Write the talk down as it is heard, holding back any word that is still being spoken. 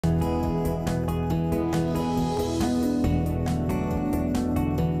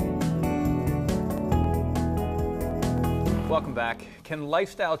Welcome back. Can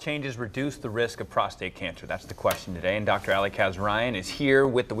lifestyle changes reduce the risk of prostate cancer? That's the question today, and Dr. Ali Kazryan is here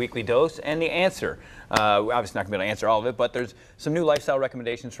with the weekly dose and the answer. We're obviously not going to be able to answer all of it, but there's some new lifestyle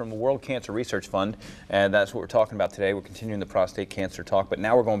recommendations from the World Cancer Research Fund, and that's what we're talking about today. We're continuing the prostate cancer talk, but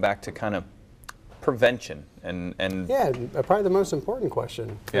now we're going back to kind of prevention and yeah, probably the most important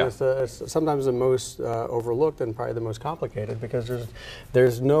question. Yeah. It's sometimes the most overlooked and probably the most complicated, because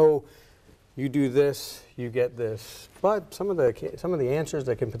there's no you do this, you get this. But some of the answers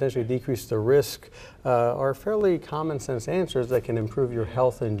that can potentially decrease the risk are fairly common sense answers that can improve your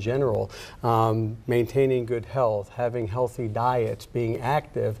health in general. Maintaining good health, having healthy diets, being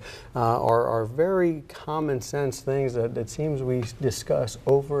active are very common sense things that it seems we discuss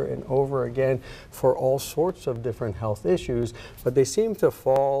over and over again for all sorts of different health issues, but they seem to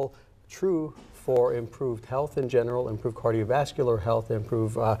fall true for improved health in general, improved cardiovascular health,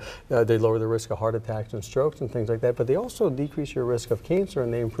 they lower the risk of heart attacks and strokes and things like that, but they also decrease your risk of cancer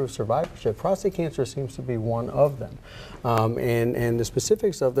and they improve survivorship. Prostate cancer seems to be one of them. And the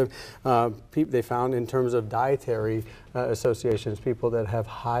specifics of them, they found in terms of dietary associations, people that have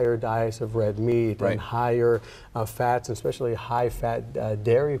higher diets of red meat and higher fats, especially high-fat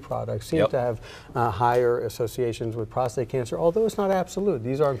dairy products, seem to have higher associations with prostate cancer, although it's not absolute.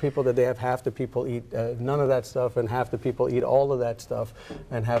 These aren't people that they have half the people eat none of that stuff and half the people eat all of that stuff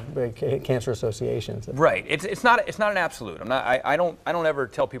and have cancer associations. Right. It's not an absolute. I don't ever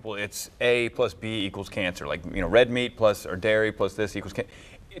tell people it's A plus B equals cancer. Like, you know, red meat plus or dairy plus this equals cancer.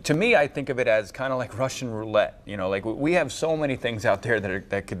 To me, I think of it as kind of like Russian roulette. You know, like we have so many things out there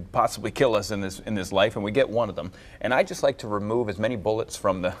that could possibly kill us in this life, and we get one of them. And I just like to remove as many bullets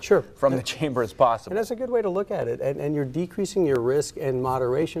from the the chamber as possible. And that's a good way to look at it. And you're decreasing your risk, and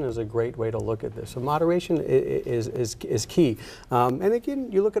moderation is a great way to look at this. So moderation is key. And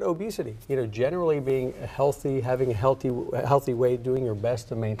again, you look at obesity. You know, generally being healthy, having a healthy weight, doing your best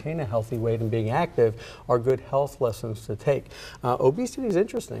to maintain a healthy weight, and being active are good health lessons to take. Obesity is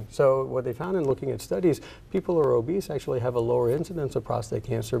interesting. So what they found in looking at studies, people who are obese actually have a lower incidence of prostate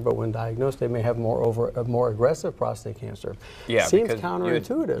cancer, but when diagnosed, they may have more aggressive prostate cancer. Yeah, seems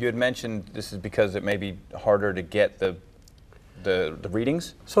counterintuitive. You had mentioned this is because it may be harder to get the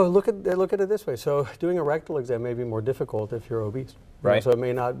readings. So look at it this way. So doing a rectal exam may be more difficult if you're obese. Right. So it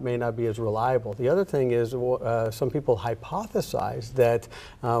may not be as reliable. The other thing is some people hypothesize that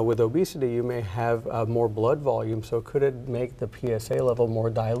with obesity you may have more blood volume, so could it make the PSA level more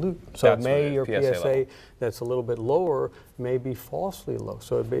dilute? So your PSA that's a little bit lower may be falsely low.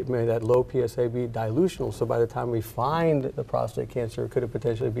 So may that low PSA be dilutional, so by the time we find the prostate cancer, could it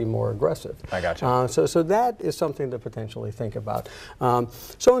potentially be more aggressive? I got you. So that is something to potentially think about.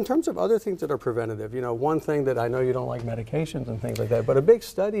 So in terms of other things that are preventative, you know, one thing that I know you don't like medications and things like that, but a big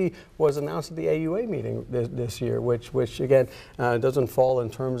study was announced at the AUA meeting this year, which again doesn't fall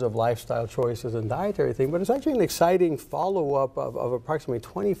in terms of lifestyle choices and dietary thing, but it's actually an exciting follow-up of approximately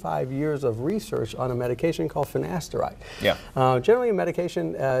 25 years of research on a medication called finasteride. Yeah. Generally a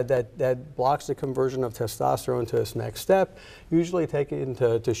medication that blocks the conversion of testosterone to its next step, usually taken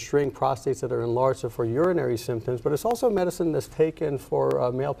to shrink prostates that are enlarged, so for urinary symptoms, but it's also medicine that's taken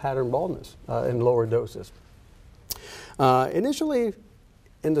for male pattern baldness in lower doses. Initially,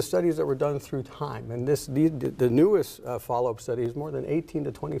 in the studies that were done through time, and the newest follow-up study is more than 18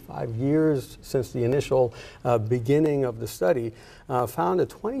 to 25 years since the initial beginning of the study, found a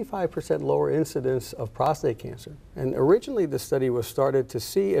 25% lower incidence of prostate cancer. And originally the study was started to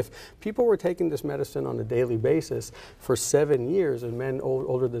see if people were taking this medicine on a daily basis for 7 years, and men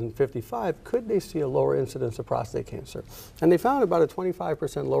older than 55, could they see a lower incidence of prostate cancer? And they found about a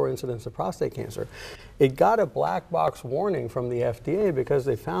 25% lower incidence of prostate cancer. It got a black box warning from the FDA because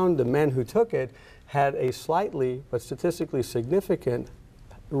they found the men who took it had a slightly but statistically significant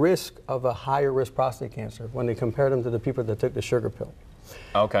risk of a higher risk prostate cancer when they compared them to the people that took the sugar pill.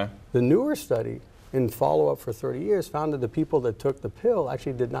 Okay. The newer study, in follow-up for 30 years, found that the people that took the pill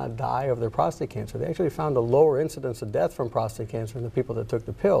actually did not die of their prostate cancer. They actually found a lower incidence of death from prostate cancer than the people that took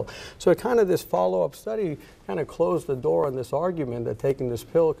the pill. So this follow-up study kind of closed the door on this argument that taking this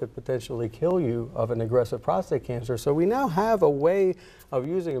pill could potentially kill you of an aggressive prostate cancer. So we now have a way of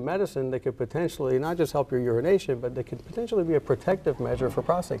using a medicine that could potentially not just help your urination, but that could potentially be a protective measure for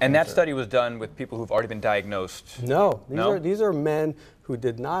prostate cancer. And that study was done with people who've already been diagnosed? No. These are men who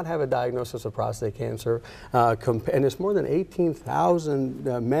did not have a diagnosis of prostate cancer, and it's more than 18,000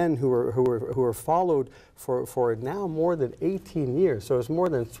 men who were followed for now more than 18 years. So it's more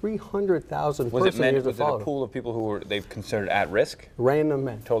than 300,000 person years of follow-up. Was it a pool of people who were they've considered at risk? Random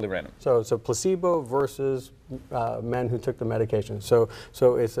men. Totally random. So placebo versus men who took the medication. So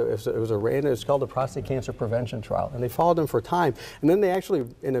it was a random. It's called a prostate cancer prevention trial, and they followed them for time. And then they actually,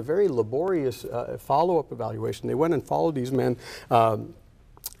 in a very laborious follow-up evaluation, they went and followed these men.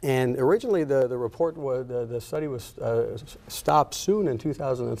 And originally, the report was the study was stopped soon in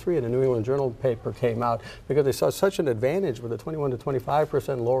 2003, and a New England Journal paper came out because they saw such an advantage with a 21 to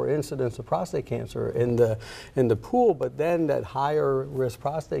 25% lower incidence of prostate cancer in the pool, but then that higher risk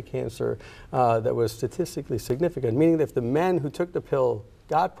prostate cancer that was statistically significant, meaning that if the men who took the pill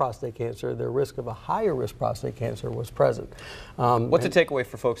got prostate cancer, their risk of a higher risk prostate cancer was present. What's the takeaway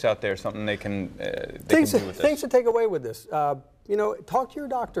for folks out there? Something they can do with this? Things to take away with this. You know, talk to your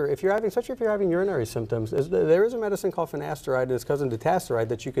doctor if you're having, especially if you're having urinary symptoms. There is a medicine called finasteride, and its cousin dutasteride,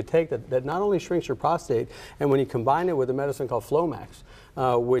 that you could take that not only shrinks your prostate, and when you combine it with a medicine called Flomax,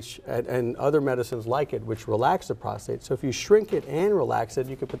 and other medicines like it, which relax the prostate. So if you shrink it and relax it,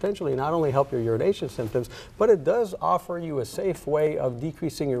 you could potentially not only help your urination symptoms, but it does offer you a safe way of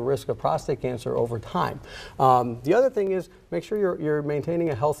decreasing your risk of prostate cancer over time. The other thing is make sure you're maintaining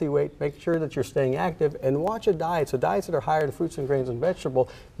a healthy weight, make sure that you're staying active, and watch a diet. So diets that are higher in fruits and grains and vegetables,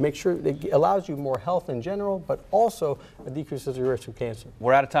 make sure it allows you more health in general, but also decreases your risk of cancer.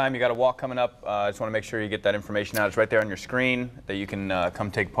 We're out of time. You got a walk coming up. I just want to make sure you get that information out. It's right there on your screen that you can come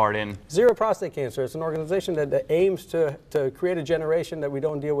take part in. Zero Prostate Cancer. It's an organization that aims to create a generation that we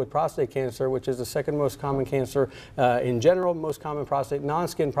don't deal with prostate cancer, which is the second most common cancer in general, most common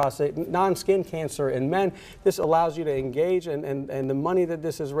non-skin cancer in men. This allows you to engage, and the money that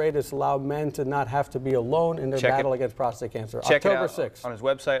this has raised has allowed men to not have to be alone in their battle against prostate cancer. Check October it out 6th. On his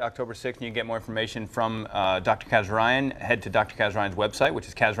website, October 6th, and you can get more information from Dr. Kazryan. Head to Dr. Kazryan's website, which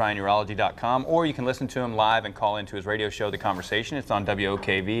is KazryanUrology.com, or you can listen to him live and call into his radio show, The Conversation. It's on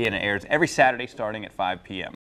WOKV, and it airs every Saturday starting at 5 p.m.